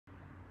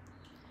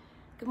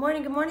Good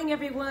morning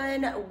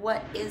everyone.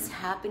 What is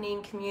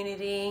happening,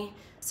 community?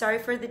 Sorry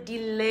for the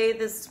delay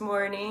this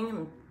morning.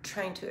 I'm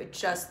trying to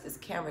adjust this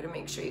camera to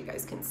make sure you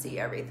guys can see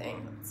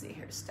everything. Let's see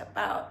here, step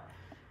out.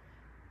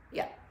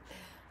 Yeah,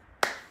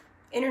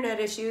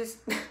 internet issues.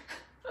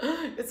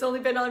 It's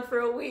only been on for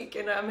a week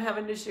and I'm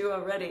having an issue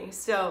already.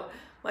 So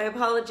my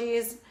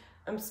apologies.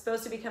 I'm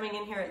supposed to be coming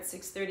in here at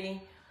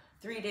 6:30,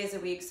 3 days a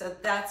week. So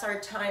that's our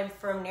time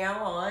from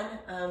now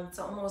on. It's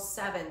almost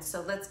 7,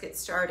 so let's get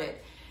started.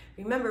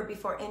 Remember,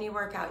 before any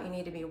workout, you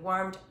need to be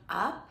warmed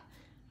up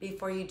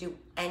before you do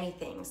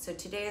anything. So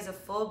today is a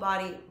full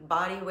body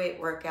weight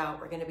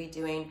workout. We're gonna be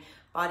doing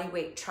body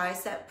weight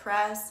tricep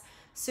press,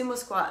 sumo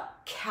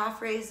squat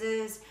calf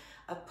raises,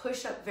 a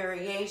push-up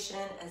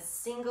variation, a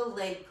single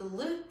leg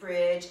glute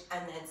bridge,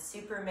 and then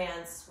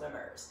Superman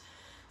swimmers.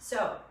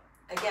 So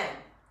again,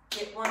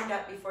 get warmed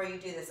up before you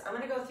do this. I'm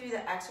gonna go through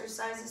the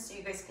exercises so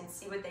you guys can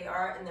see what they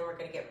are, and then we're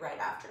gonna get right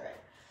after it.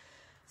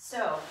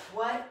 So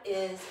what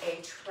is a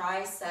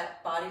tricep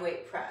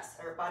bodyweight press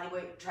or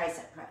bodyweight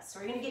tricep press? So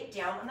we're gonna get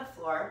down on the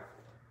floor.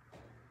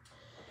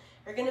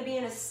 You're gonna be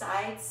in a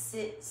side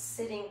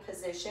sitting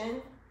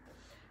position.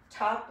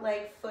 Top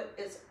leg foot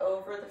is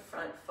over the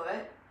front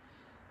foot.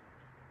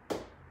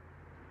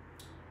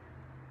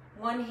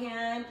 One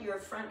hand, your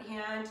front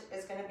hand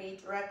is gonna be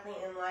directly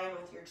in line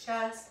with your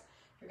chest.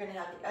 You're gonna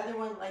have the other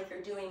one like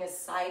you're doing a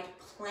side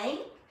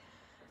plank,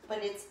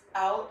 but it's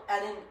out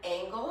at an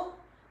angle.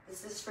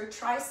 This is for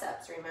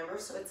triceps, remember?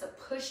 So it's a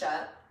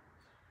push-up,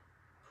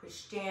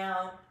 push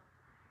down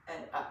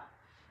and up.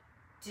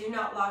 Do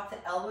not lock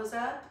the elbows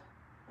up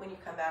when you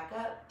come back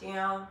up.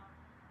 Down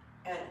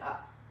and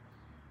up,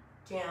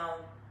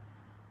 down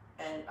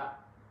and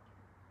up.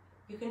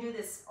 You can do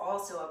this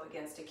also up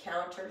against a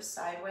counter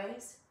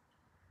sideways,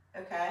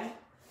 okay?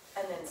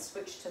 And then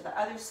switch to the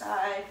other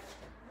side.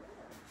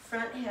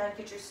 Front hand,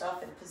 get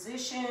yourself in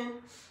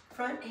position.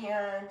 Front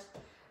hand.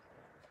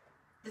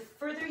 The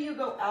further you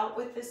go out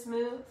with this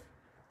move,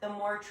 the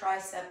more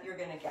tricep you're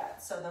gonna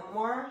get. So the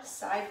more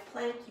side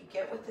plank you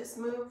get with this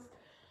move,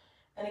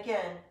 and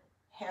again,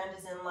 hand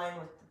is in line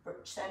with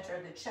the center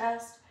of the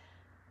chest,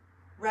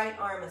 right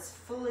arm is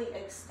fully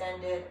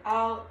extended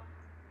out,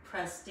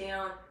 press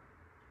down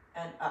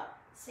and up.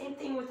 Same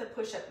thing with a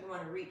push-up. You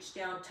wanna reach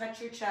down,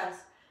 touch your chest,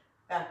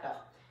 back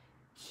up.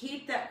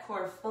 Keep that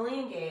core fully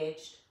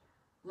engaged,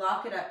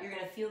 lock it up. You're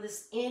gonna feel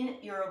this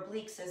in your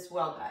obliques as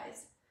well,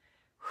 guys.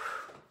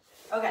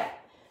 Okay,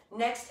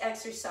 next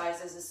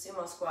exercise is the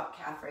sumo squat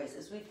calf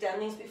raises. We've done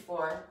these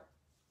before.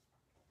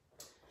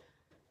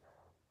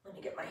 Let me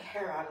get my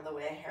hair out of the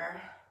way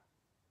here.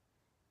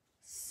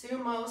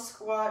 Sumo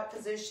squat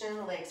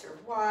position, legs are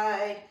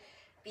wide,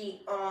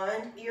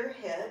 beyond your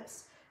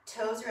hips,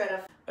 toes are at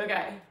a...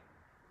 Okay,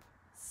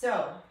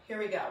 so here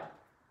we go.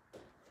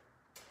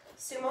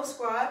 Sumo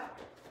squat,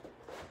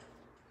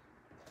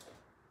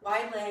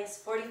 wide legs,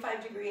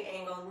 45-degree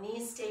angle,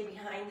 knees stay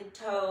behind the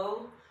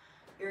toe.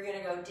 You're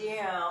gonna go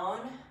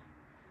down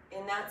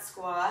in that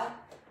squat,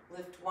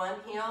 lift one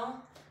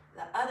heel,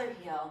 the other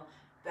heel,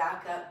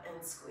 back up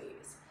and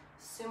squeeze.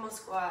 Sumo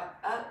squat,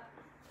 up,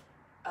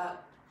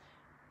 up,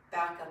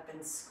 back up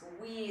and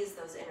squeeze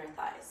those inner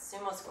thighs.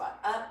 Sumo squat,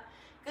 up.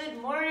 Good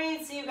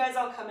morning, see you guys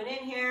all coming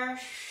in here.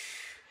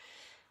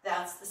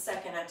 That's the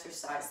second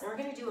exercise. Then we're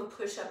gonna do a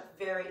push-up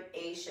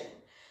variation.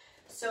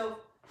 So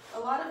a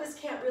lot of us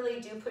can't really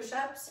do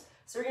push-ups,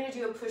 so we're gonna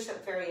do a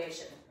push-up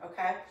variation,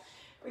 okay?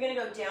 We're gonna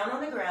go down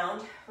on the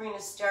ground. We're gonna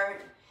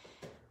start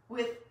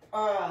with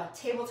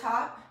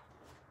tabletop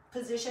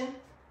position.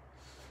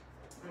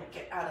 I'm gonna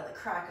get out of the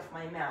crack of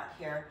my mat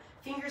here.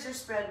 Fingers are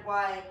spread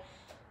wide.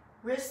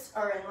 Wrists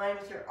are in line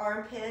with your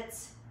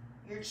armpits.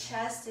 Your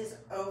chest is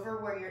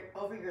over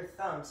your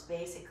thumbs,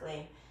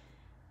 basically.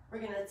 We're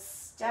gonna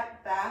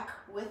step back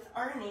with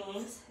our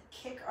knees,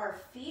 kick our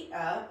feet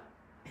up,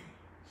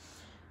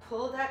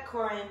 pull that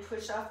core in,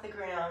 push off the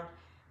ground,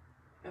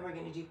 and we're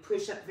gonna do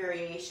push-up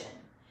variation.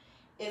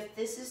 If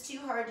this is too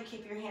hard to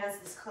keep your hands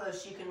this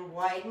close, you can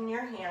widen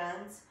your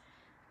hands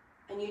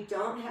and you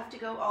don't have to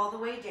go all the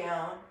way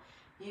down.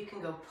 You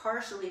can go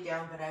partially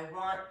down, but I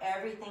want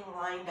everything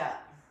lined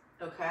up,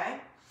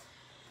 okay?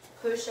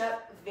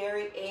 Push-up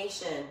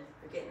variation.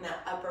 We're getting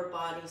that upper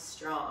body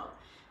strong.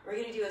 We're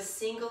gonna do a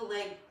single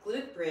leg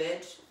glute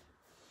bridge.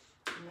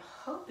 I'm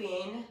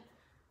hoping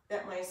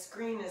that my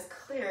screen is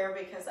clear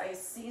because I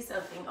see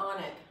something on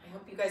it. I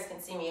hope you guys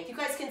can see me. If you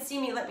guys can see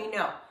me, let me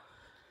know.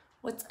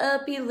 What's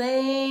up,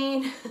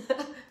 Elaine?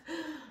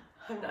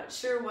 I'm not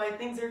sure why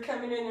things are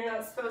coming in they're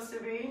not supposed to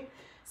be.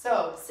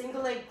 So,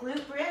 single leg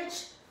glute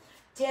bridge,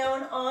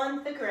 down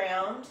on the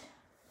ground.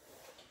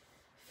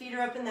 Feet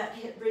are up in that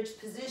hip bridge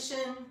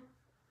position.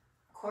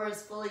 Core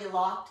is fully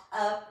locked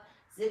up,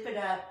 zip it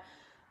up.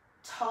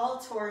 Tall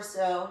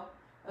torso,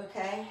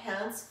 okay?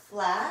 Hands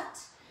flat.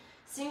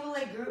 Single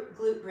leg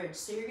glute bridge.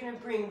 So you're gonna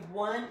bring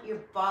your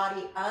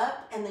body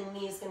up and the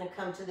knee is gonna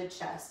come to the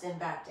chest and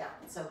back down.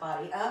 So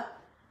body up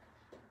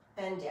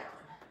and down,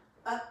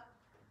 up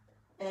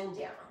and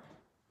down.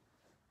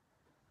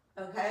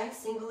 Okay,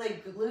 single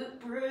leg glute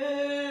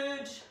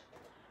bridge.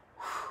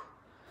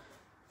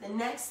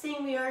 next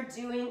thing we are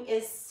doing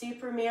is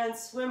Superman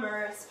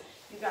swimmers.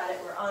 You got it,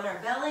 we're on our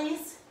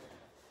bellies.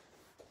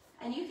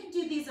 And you can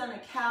do these on a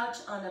couch,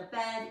 on a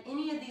bed.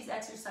 Any of these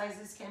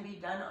exercises can be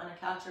done on a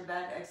couch or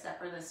bed,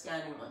 except for the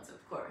standing ones,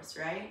 of course,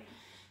 right?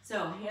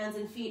 So hands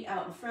and feet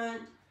out in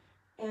front,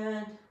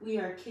 and we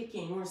are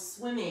kicking, we're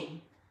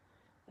swimming.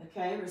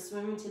 Okay, we're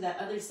swimming to that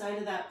other side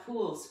of that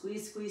pool.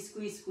 Squeeze, squeeze,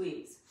 squeeze,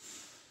 squeeze.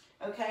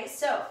 Okay,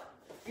 so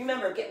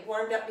remember, get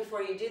warmed up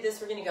before you do this.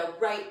 We're gonna go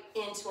right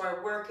into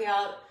our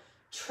workout.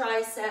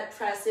 Tricep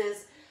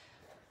presses.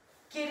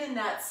 Get in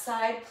that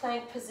side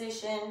plank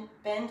position.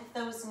 Bend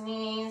those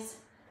knees.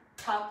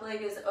 Top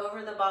leg is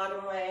over the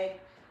bottom leg.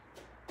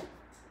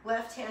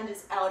 Left hand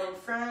is out in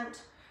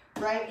front.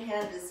 Right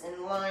hand is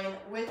in line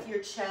with your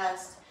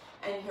chest.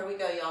 And here we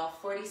go, y'all.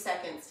 40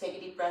 seconds. Take a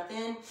deep breath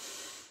in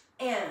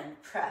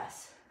and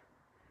press.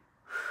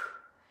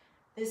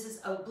 This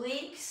is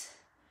obliques,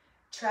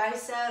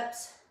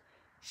 triceps,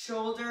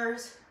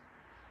 shoulders,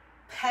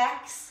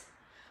 pecs,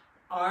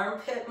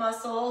 armpit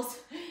muscles,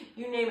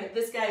 you name it.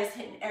 This guy is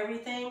hitting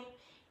everything.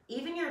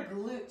 Even your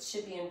glutes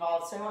should be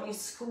involved. So I want you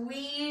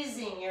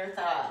squeezing your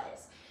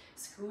thighs,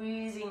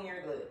 squeezing your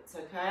glutes,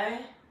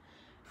 okay?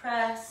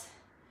 Press.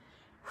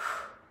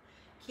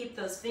 Keep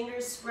those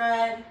fingers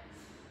spread.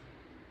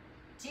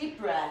 Deep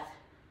breath.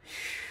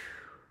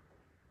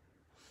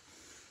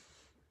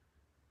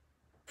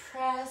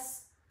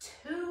 Press.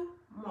 2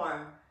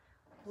 more.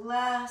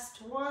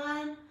 Last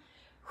one.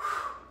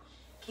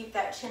 Keep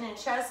that chin and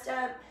chest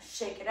up.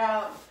 Shake it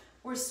out.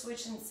 We're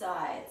switching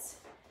sides.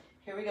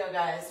 Here we go,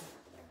 guys.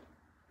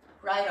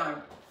 Right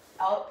arm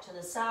out to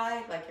the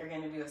side like you're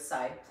going to do a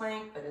side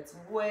plank, but it's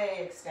way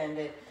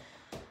extended.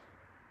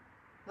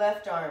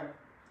 Left arm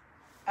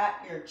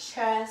at your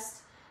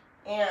chest,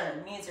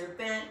 and knees are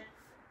bent.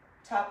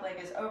 Top leg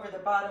is over the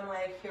bottom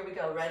leg. Here we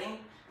go. Ready?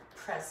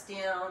 Press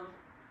down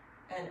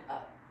and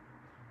up.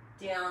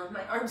 Down.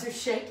 My arms are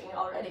shaking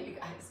already, you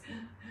guys.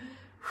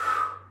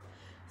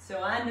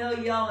 So I know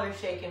y'all are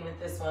shaking with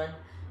this one.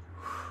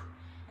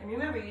 And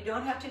remember, you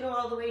don't have to go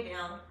all the way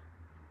down.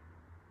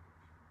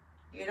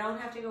 You don't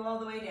have to go all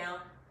the way down.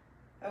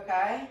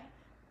 Okay?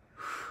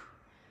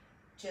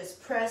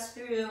 Just press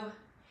through.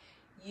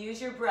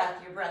 Use your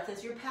breath. Your breath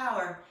is your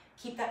power.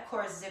 Keep that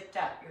core zipped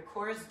up. Your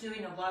core is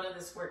doing a lot of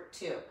this work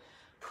too.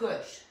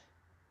 Push.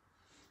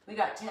 We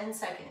got 10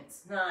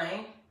 seconds.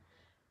 9,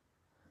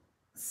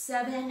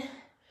 7,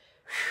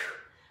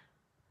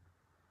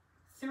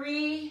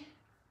 3,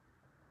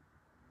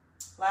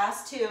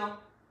 last 2.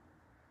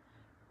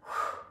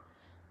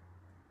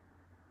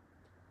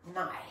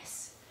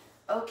 Nice.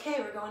 Okay,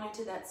 we're going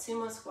into that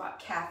sumo squat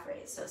calf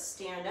raise. So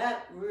stand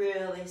up,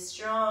 really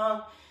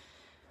strong.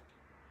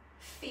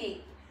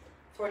 Feet,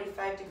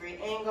 45-degree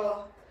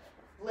angle.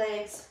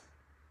 Legs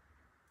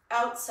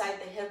outside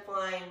the hip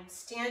line,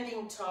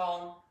 standing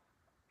tall.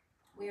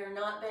 We are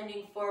not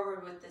bending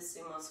forward with this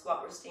sumo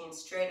squat. We're staying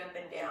straight up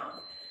and down.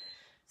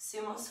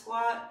 Sumo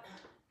squat,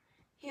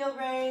 heel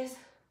raise,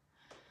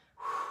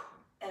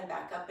 and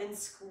back up and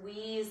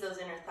squeeze those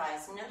inner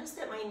thighs. Notice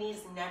that my knees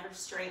never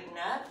straighten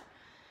up.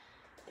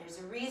 There's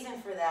a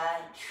reason for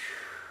that.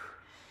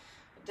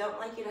 I don't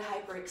like you to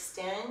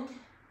hyperextend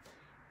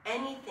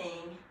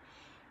anything.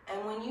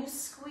 And when you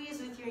squeeze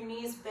with your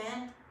knees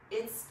bent,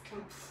 it's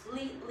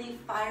completely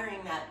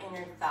firing that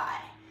inner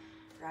thigh,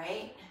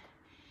 right?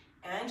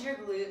 And your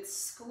glutes,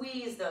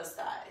 squeeze those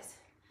thighs.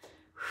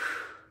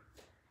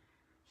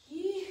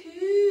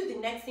 Yee-hoo. The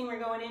next thing we're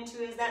going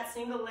into is that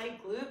single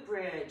leg glute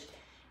bridge.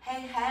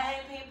 Hey,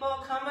 hey, people,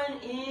 come on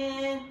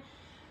in.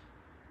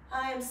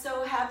 I am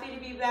so happy to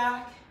be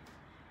back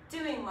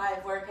doing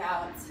live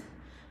workouts.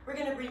 We're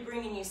gonna be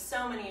bringing you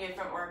so many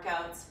different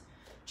workouts,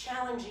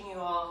 challenging you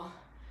all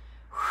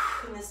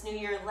in this new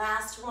year.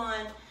 Last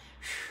one.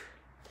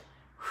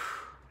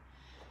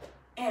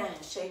 And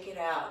shake it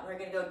out. We're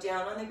gonna go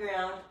down on the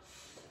ground.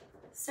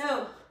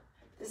 So,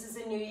 this is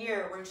a new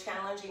year. We're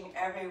challenging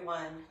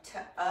everyone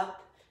to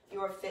up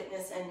your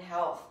fitness and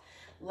health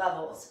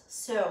levels.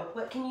 So,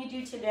 what can you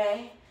do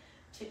today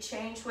to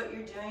change what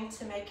you're doing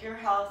to make your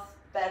health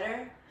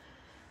better?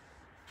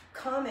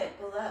 Comment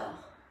below.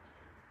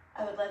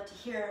 I would love to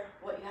hear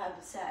what you have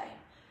to say.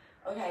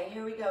 Okay,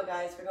 here we go,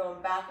 guys. We're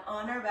going back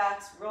on our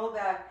backs, roll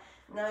back,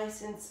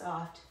 nice and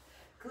soft.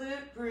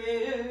 Glute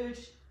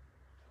bridge.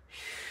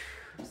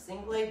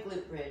 Single leg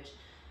glute bridge.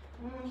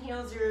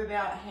 Heels are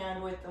about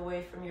hand width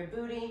away from your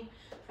booty.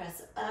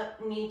 Press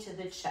up, knee to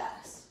the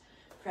chest.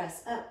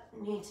 Press up,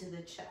 knee to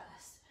the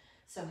chest.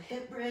 So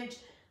hip bridge,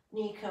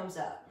 knee comes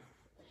up.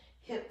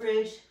 Hip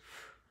bridge,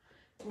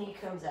 knee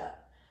comes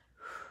up.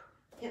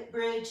 Hip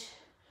bridge.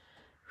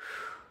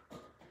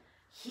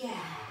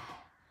 Yeah.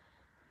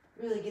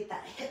 Really get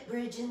that hip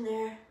bridge in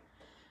there.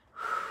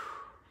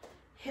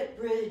 Hip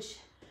bridge.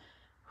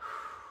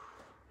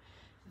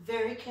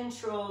 Very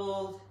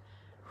controlled.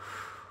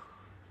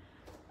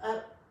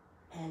 Up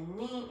and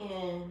knee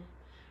in.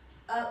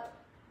 Up.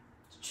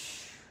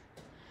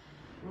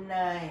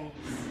 Nice.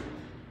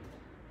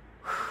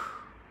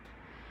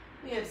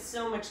 We have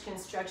so much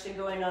construction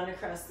going on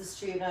across the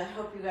street, and I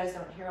hope you guys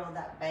don't hear all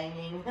that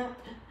banging.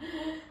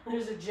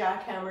 There's a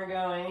jackhammer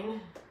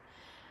going.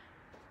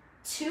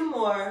 2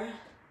 more.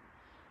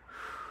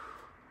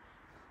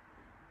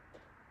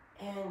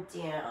 And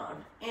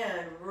down.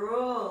 And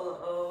roll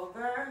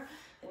over.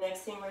 The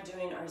next thing we're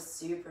doing are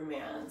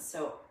Superman.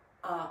 So,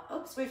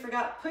 oops, we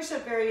forgot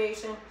push-up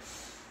variation.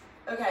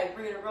 Okay,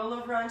 we're gonna roll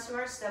over onto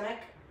our stomach,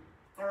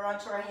 or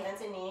onto our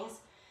hands and knees.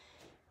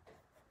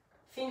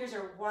 Fingers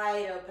are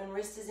wide open,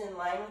 wrist is in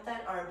line with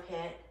that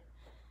armpit.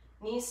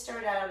 Knees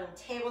start out in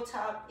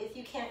tabletop. If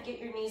you can't get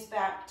your knees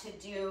back to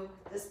do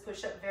this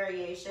push-up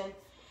variation,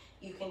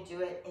 you can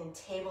do it in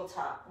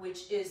tabletop,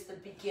 which is the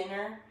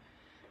beginner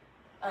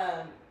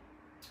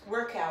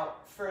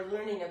workout for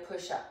learning a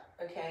push-up,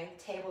 okay?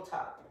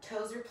 Tabletop.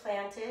 Toes are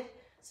planted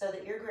so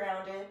that you're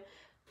grounded.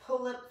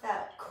 Pull up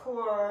that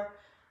core,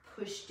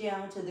 push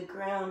down to the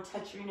ground,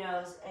 touch your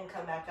nose, and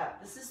come back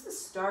up. This is the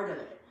start of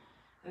it.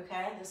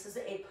 Okay, this is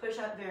a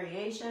push-up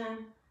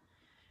variation.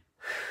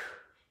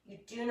 You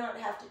do not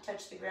have to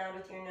touch the ground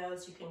with your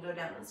nose. You can go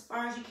down as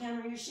far as you can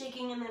where you're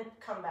shaking and then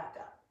come back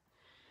up.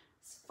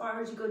 As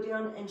far as you go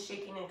down and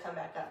shaking and come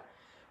back up.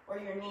 Or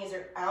your knees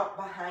are out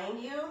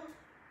behind you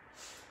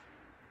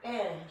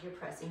and you're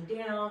pressing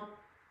down.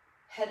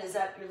 Head is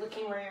up, you're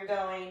looking where you're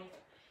going.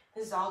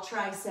 This is all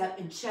tricep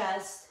and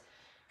chest.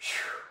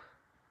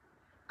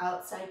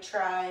 Outside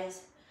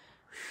tries.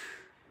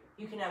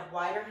 You can have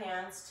wider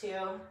hands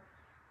too.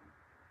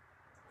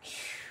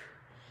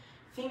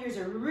 Fingers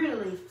are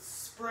really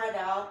spread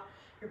out.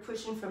 You're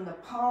pushing from the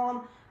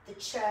palm, the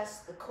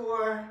chest, the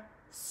core.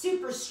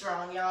 Super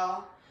strong,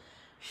 y'all.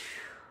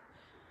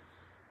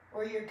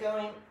 Or you're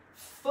going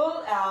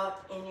full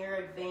out in your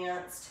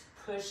advanced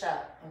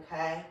push-up,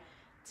 okay?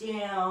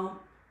 Down,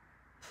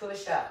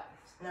 push up.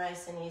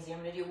 Nice and easy. I'm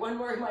gonna do one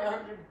more with my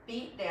arms are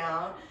beat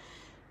down.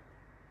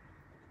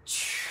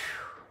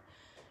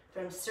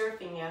 From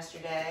surfing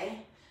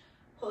yesterday.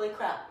 Holy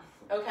crap.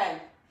 Okay.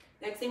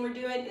 Next thing we're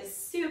doing is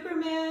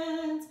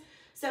Supermans.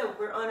 So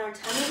we're on our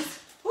tummies.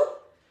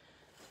 Whoop.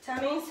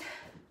 Tummies.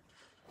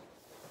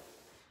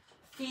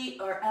 Feet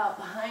are out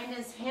behind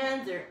us.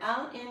 Hands are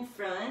out in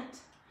front.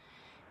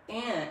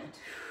 And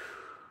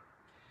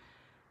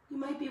you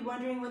might be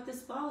wondering what this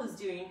ball is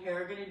doing here.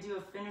 We're going to do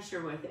a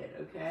finisher with it,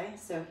 okay?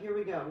 So here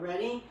we go.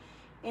 Ready?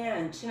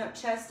 And chin up,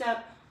 chest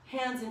up,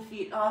 hands and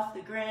feet off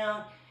the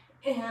ground.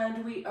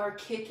 And we are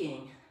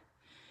kicking.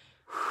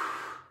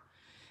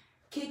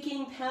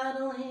 Kicking,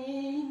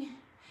 paddling,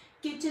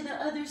 get to the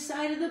other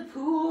side of the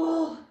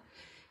pool.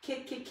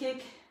 Kick, kick,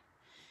 kick.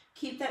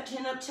 Keep that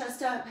chin up,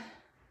 chest up.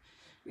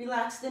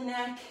 Relax the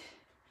neck.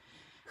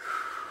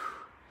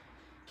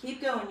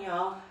 Keep going,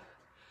 y'all.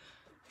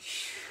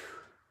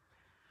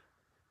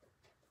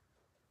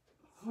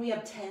 We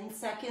have 10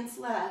 seconds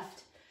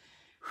left.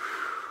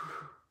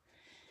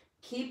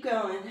 Keep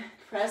going,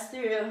 press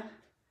through.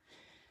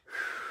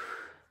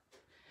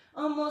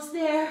 Almost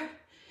there.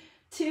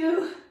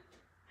 2,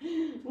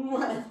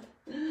 1.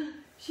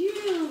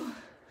 Phew.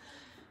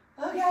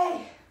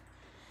 Okay.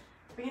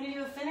 We're going to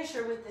do a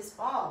finisher with this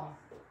ball.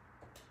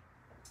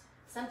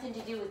 Something to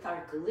do with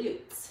our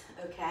glutes,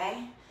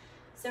 okay?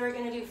 So we're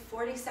going to do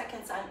 40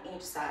 seconds on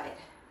each side.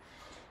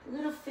 A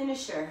little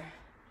finisher.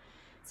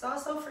 It's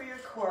also for your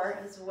core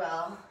as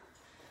well.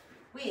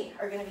 We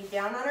are going to be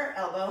down on our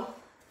elbow,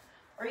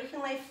 or you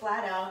can lay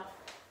flat out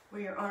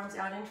with your arms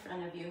out in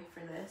front of you for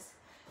this,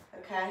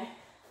 okay?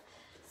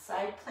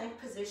 Side plank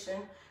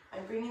position.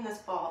 I'm bringing this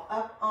ball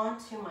up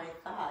onto my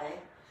thigh,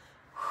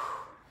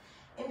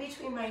 in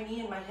between my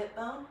knee and my hip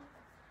bone.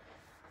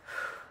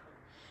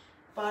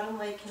 Bottom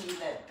leg can be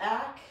bent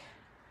back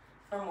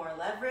for more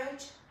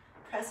leverage,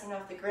 pressing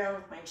off the ground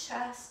with my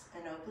chest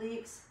and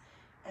obliques,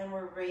 and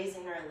we're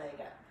raising our leg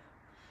up.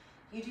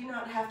 You do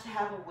not have to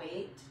have a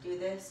weight to do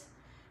this.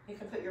 You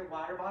can put your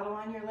water bottle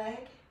on your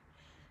leg.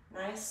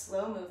 Nice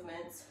slow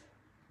movements.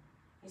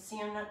 You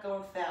see, I'm not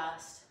going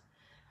fast.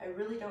 I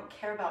really don't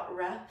care about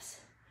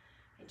reps.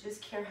 I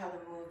just care how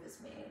the move is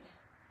made.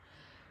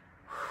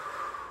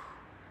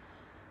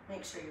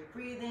 Make sure you're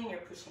breathing,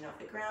 you're pushing off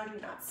the ground,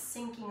 you're not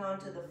sinking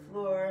onto the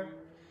floor.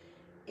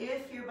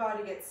 If your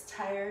body gets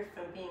tired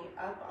from being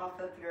up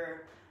off of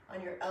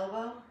on your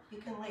elbow, you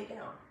can lay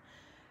down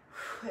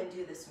and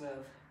do this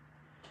move.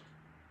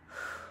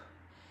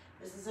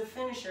 This is a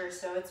finisher,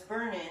 so it's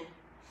burning.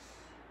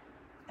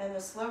 And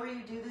the slower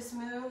you do this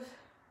move,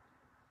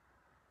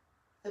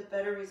 the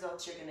better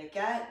results you're gonna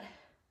get.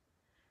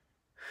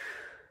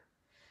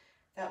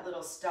 That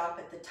little stop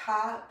at the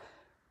top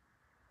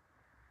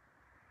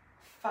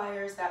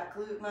fires that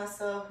glute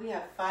muscle. We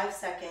have 5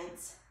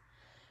 seconds.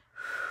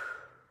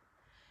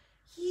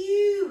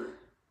 Phew.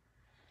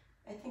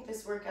 I think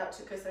this workout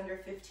took us under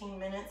 15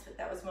 minutes, but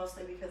that was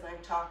mostly because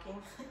I'm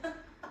talking.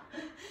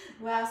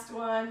 Last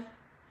one.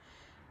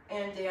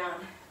 And down.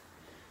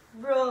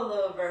 Roll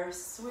over,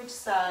 switch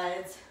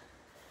sides.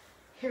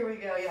 Here we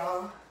go,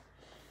 y'all.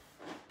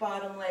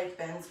 Bottom leg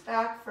bends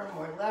back for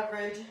more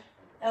leverage.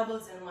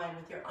 Elbows in line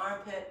with your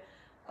armpit.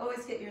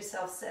 Always get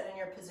yourself set in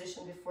your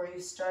position before you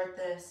start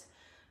this.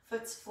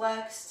 Foot's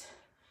flexed,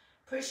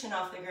 pushing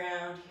off the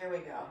ground. Here we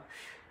go.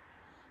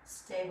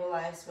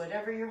 Stabilize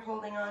whatever you're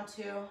holding on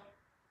to.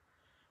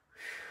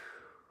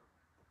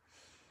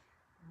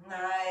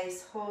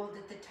 Nice, hold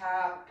at the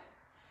top.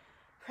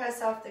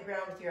 Press off the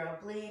ground with your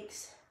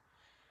obliques.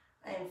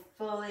 I am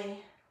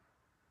fully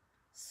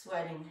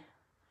sweating.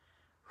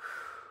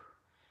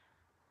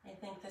 I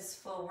think this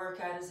full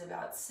workout is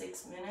about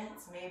 6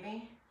 minutes,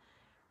 maybe.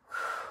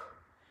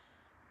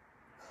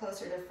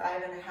 Closer to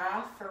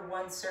 5.5 for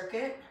one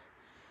circuit.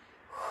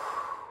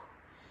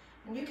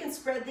 And you can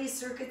spread these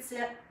circuits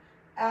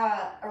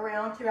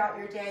around throughout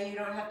your day. You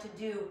don't have to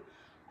do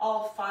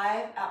all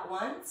 5 at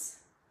once.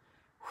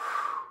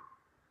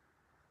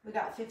 We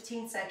got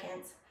 15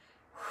 seconds.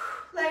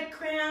 Leg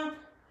cramp.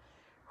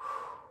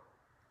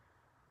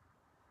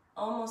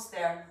 Almost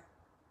there.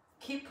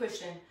 Keep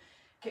pushing.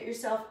 Get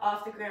yourself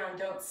off the ground.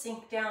 Don't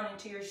sink down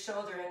into your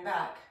shoulder and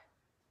back.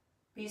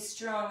 Be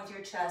strong with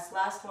your chest.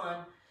 Last one.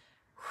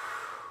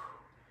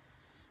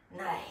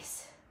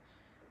 Nice.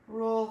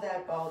 Roll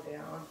that ball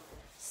down.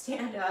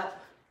 Stand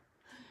up.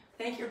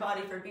 Thank your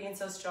body for being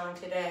so strong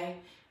today.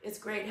 It's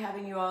great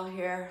having you all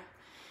here.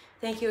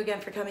 Thank you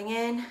again for coming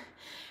in.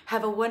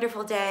 Have a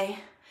wonderful day.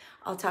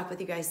 I'll talk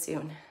with you guys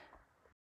soon.